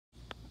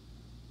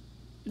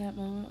that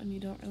moment when you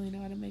don't really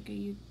know how to make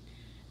a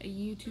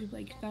YouTube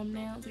like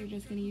thumbnails. You're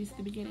just gonna use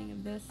the beginning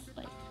of this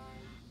like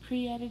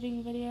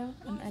pre-editing video.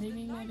 I'm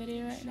editing my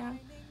video right now.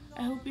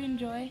 I hope you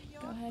enjoy.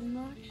 Go ahead and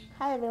watch.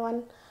 Hi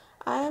everyone,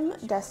 I'm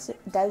Des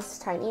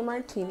Tiny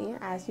Martini,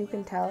 as you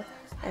can tell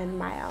in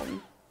my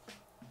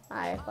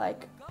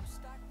like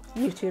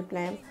YouTube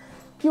name.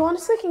 You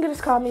honestly can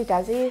just call me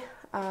Desi.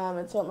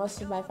 It's what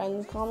most of my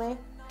friends call me.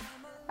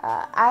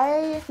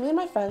 Me and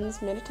my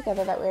friends made it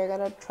together that we were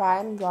gonna try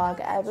and vlog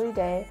every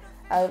day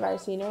of our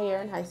senior year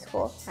in high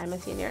school. I'm a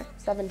senior,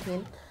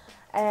 17,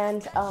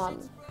 and I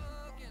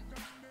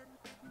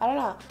don't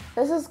know.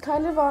 This is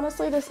kind of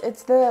honestly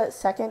it's the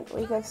second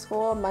week of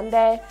school,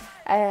 Monday,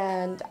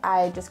 and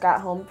I just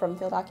got home from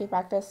field hockey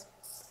practice.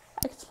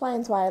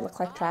 Explains why I look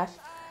like trash.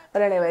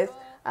 But anyways,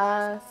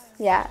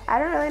 yeah, I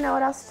don't really know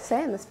what else to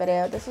say in this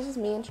video. This is just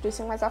me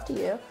introducing myself to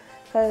you,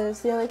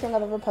 because the only thing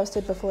I've ever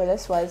posted before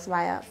this was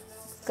my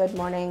good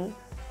morning,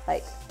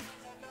 like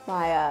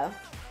my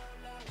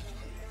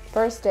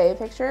first day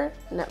picture,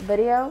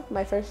 video,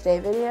 my first day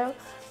video,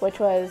 which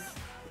was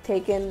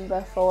taken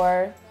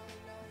before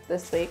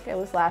this week. It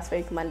was last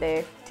week,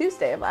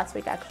 Tuesday of last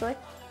week actually.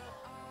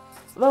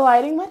 The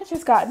lighting might have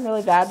just gotten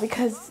really bad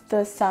because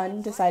the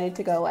sun decided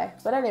to go away.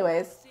 But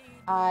anyways,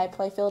 I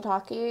play field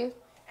hockey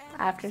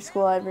after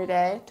school every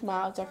day.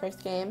 Tomorrow's our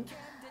first game.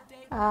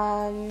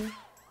 I'll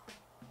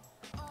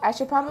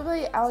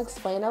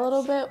explain a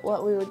little bit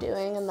what we were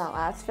doing in that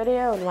last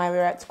video and why we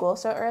were at school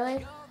so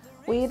early.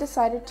 We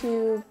decided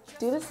to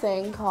do this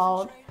thing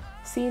called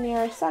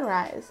Senior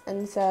Sunrise,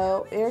 and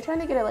so we were trying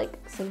to get like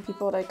some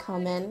people to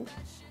come in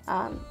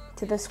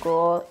to the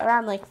school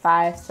around like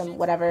 5,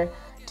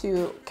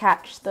 to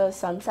catch the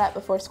sunset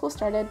before school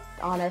started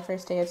on our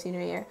first day of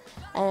senior year.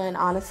 And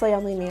honestly,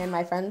 only me and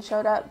my friends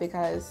showed up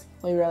because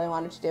we really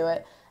wanted to do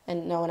it,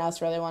 and no one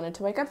else really wanted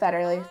to wake up that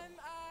early,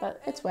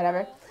 but it's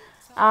whatever.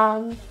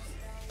 And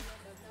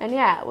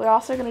yeah, we're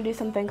also going to do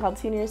something called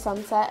Senior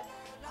Sunset.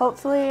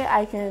 Hopefully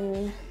I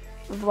can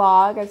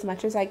vlog as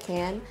much as I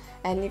can,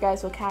 and you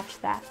guys will catch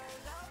that.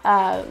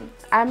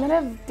 I'm going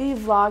to be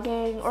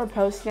vlogging or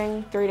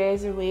posting 3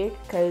 days a week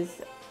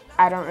because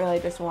I don't really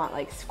just want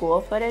like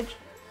school footage.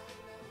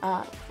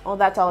 Well,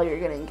 that's all you're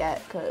going to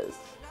get because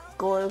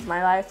school is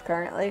my life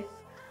currently.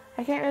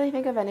 I can't really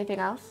think of anything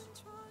else.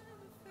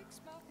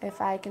 If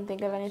I can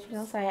think of anything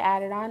else, I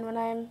add it on when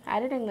I'm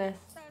editing this.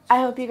 I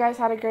hope you guys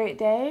had a great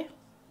day.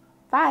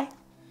 Bye.